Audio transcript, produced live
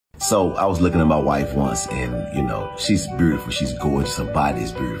So I was looking at my wife once, and you know, she's beautiful. She's gorgeous. Her body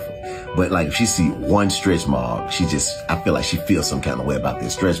is beautiful. But like, if she see one stretch mark, I feel like she feels some kind of way about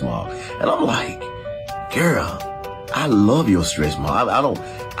this stretch mark. And I'm like, girl, I love your stretch mark.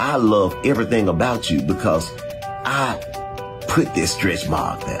 I love everything about you because I put this stretch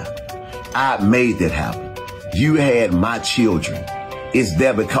mark there. I made that happen. You had my children. It's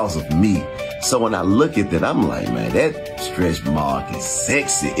there because of me. So when I look at that, I'm like, man, that stretch mark is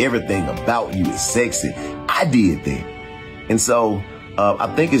sexy. Everything about you is sexy. I did that. And so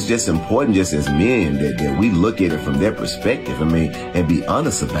I think it's just important, just as men, that we look at it from their perspective. I mean, and be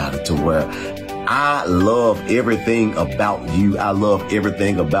honest about it, to where I love everything about you. I love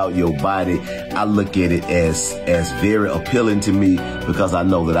everything about your body. I look at it as very appealing to me because I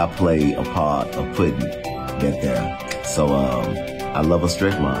know that I play a part of putting that there. So I love a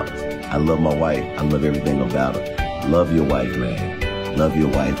stretch mark. I love my wife. I love everything about her. Love your wife, man. Love your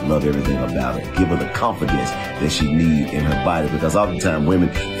wife. Love everything about her. Give her the confidence that she needs in her body, because oftentimes women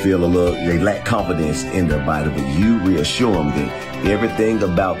feel they lack confidence in their body, but you reassure them that everything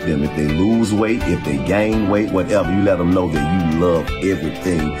about them, if they lose weight, if they gain weight, whatever, you let them know that you love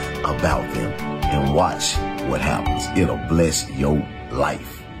everything about them, and watch what happens. It'll bless your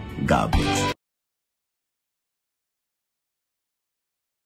life. God bless.